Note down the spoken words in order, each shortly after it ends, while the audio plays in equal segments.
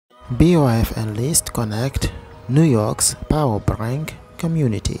BoF and Lyst connect New York's power brand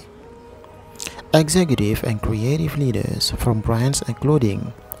community. Executive and creative leaders from brands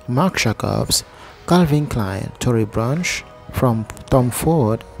including Marc Jacobs, Calvin Klein, Tory Burch, from Tom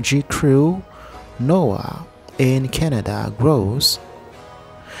Ford, G. Noah, and Canada Goose,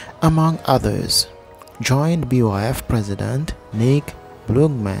 among others, joined BoF President Nick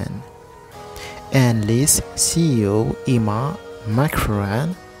Blunden and Lyst CEO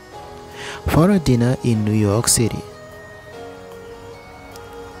McFerran for a dinner in New York City.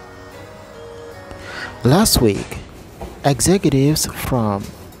 Last week, executives from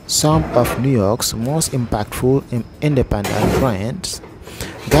some of New York's most impactful independent brands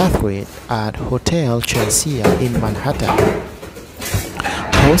gathered at Hotel Chelsea in Manhattan,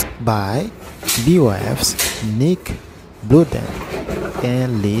 hosted by BoF's Nick Blunden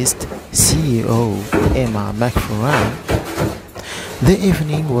and Lyst CEO McFerran. The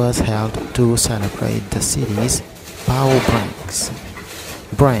evening was held to celebrate the city's power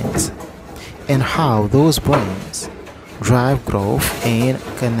brands and how those brands drive growth and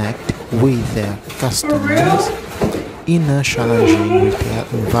connect with their customers in a challenging retail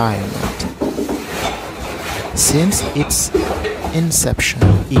environment. Since its inception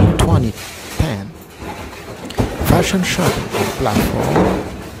in 2010, fashion shopping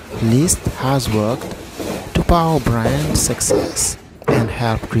platform Lyst has worked to power brand success and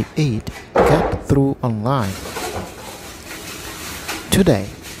help create get through online. Today,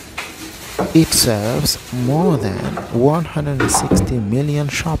 it serves more than 160 million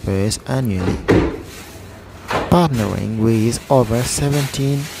shoppers annually, partnering with over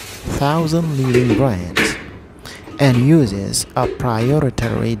 17,000 leading brands, and uses a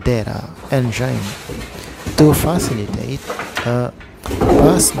proprietary data engine to facilitate a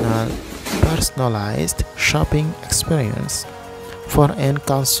personalized shopping experience for end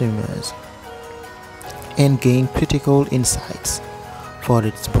consumers and gain critical insights for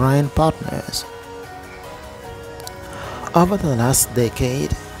its brand partners. Over the last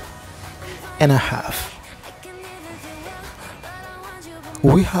decade and a half,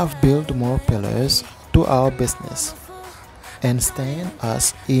 we have built more pillars to our business and stand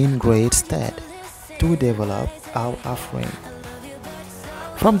us in great stead to develop our offering,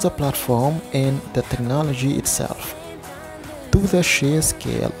 from the platform and the technology itself to the sheer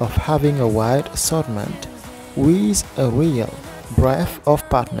scale of having a wide assortment with a real breadth of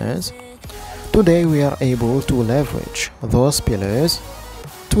partners. Today we are able to leverage those pillars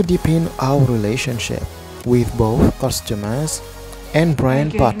to deepen our relationship with both customers and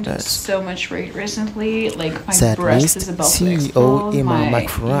brand partners. So much weight recently, like my said breast Lyst is about to CEO explode.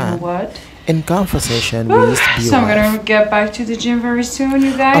 McFerran in conversation with BoF. So I'm gonna get back to the gym very soon,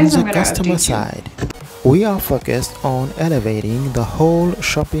 you guys. On the customer side, we are focused on elevating the whole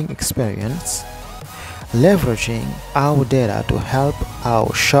shopping experience, leveraging our data to help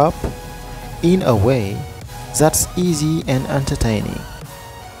our shop in a way that's easy and entertaining,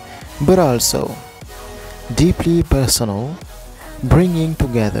 but also deeply personal, bringing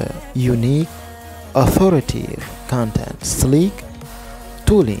together unique, authoritative content, sleek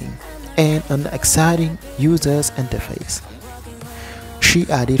tooling, and an exciting user's interface. She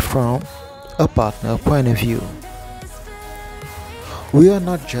added from a partner point of view. We are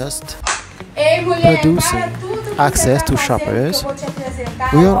not just producing access to shoppers,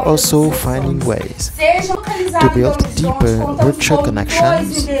 we are also finding ways to build deeper, richer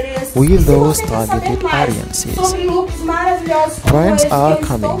connections with those targeted audiences. Brands are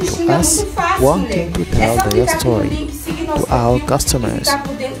coming to us wanting to tell their story to our customers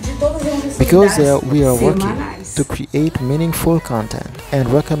because we are working to create meaningful content and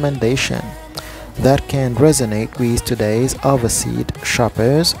recommendation that can resonate with today's overseas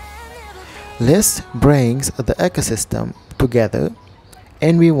shoppers. Lyst brings the ecosystem together,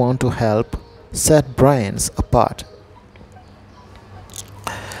 and we want to help set brands apart.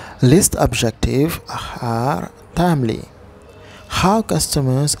 Lyst objectives are timely. How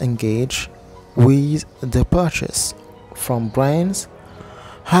customers engage with the purchase from brands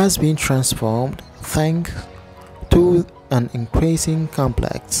has been transformed thanks to an increasing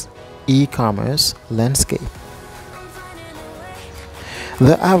complex e-commerce landscape.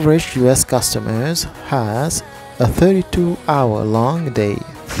 The average US customer has a 32-hour-long day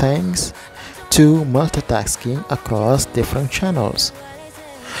thanks to multitasking across different channels,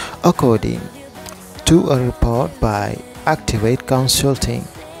 according to a report by Activate Consulting.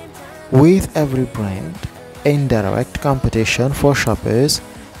 With every brand in direct competition for shoppers'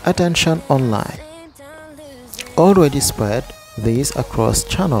 attention online, already spread these across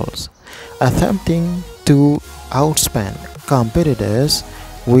channels, attempting to outspend competitors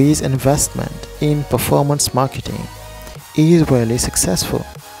with investment in performance marketing is really successful.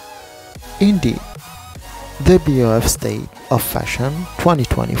 Indeed, the BoF State of Fashion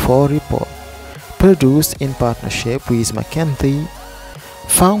 2024 report, produced in partnership with McKinsey,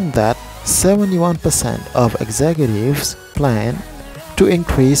 found that 71% of executives plan to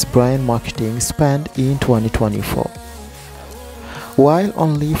increase brand marketing spend in 2024, while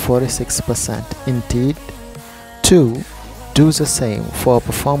only 46% intend to do the same for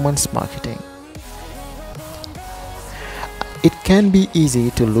performance marketing. It can be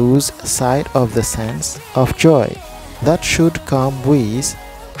easy to lose sight of the sense of joy that should come with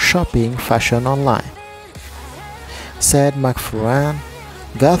shopping fashion online, said McFerran.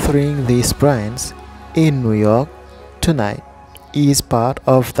 Gathering these brands in New York tonight is part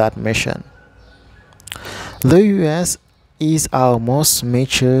of that mission. The US is our most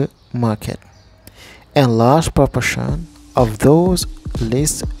mature market, and large proportion of those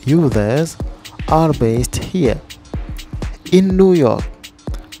Lyst users are based here. In New York,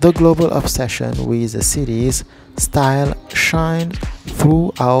 the global obsession with the city's style shines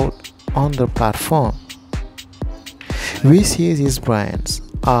throughout on the platform. We see these brands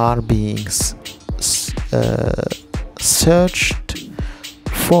are being searched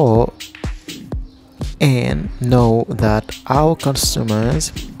for and know that our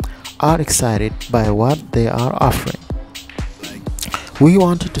consumers are excited by what they are offering. We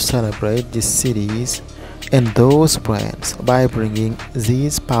wanted to celebrate these cities and those brands by bringing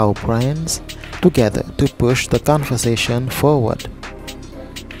these power brands together to push the conversation forward.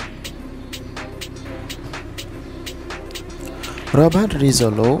 Robert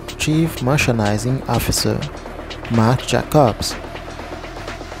Rizzolo, Chief Merchandising Officer, Marc Jacobs.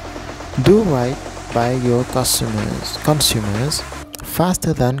 Do right by your consumers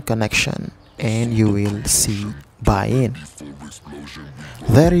faster than connection, and you will see buy-in.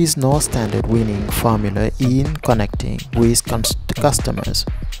 There is no standard winning formula in connecting with customers.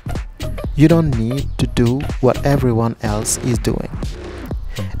 You don't need to do what everyone else is doing,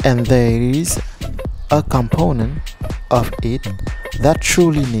 and there is a component of it that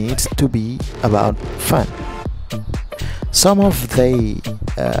truly needs to be about fun. Some of the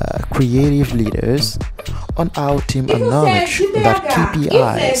creative leaders on our team acknowledge that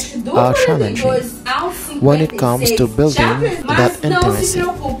KPIs are challenging when it comes to building that intimacy.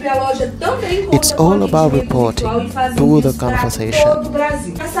 It's all about reporting to the conversation.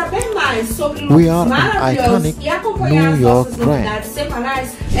 We are an iconic New York brand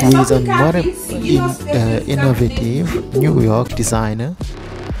with an innovative New York designer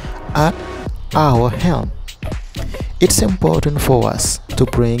at our helm. It's important for us to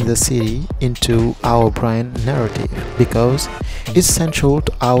bring the city into our brand narrative because it's central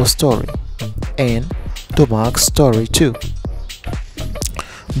to our story and to Marc's story too.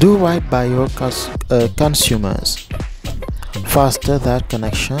 Do right by your consumers, foster that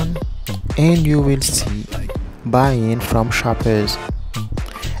connection, and you will see buy-in from shoppers.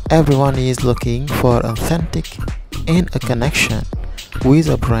 Everyone is looking for authentic and a connection with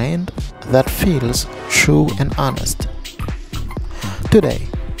a brand that feels true and honest. Today,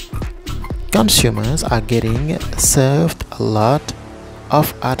 consumers are getting served a lot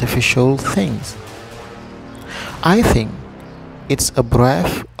of artificial things. I think it's a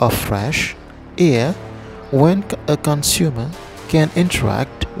breath of fresh air when a consumer can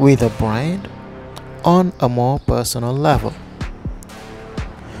interact with a brand on a more personal level.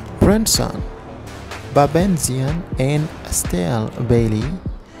 Branson Babenzian and Estelle Bailey,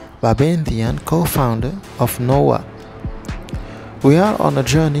 Babenzian co-founder of NOAA. We are on a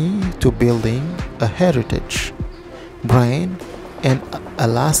journey to building a heritage brand and a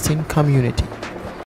lasting community.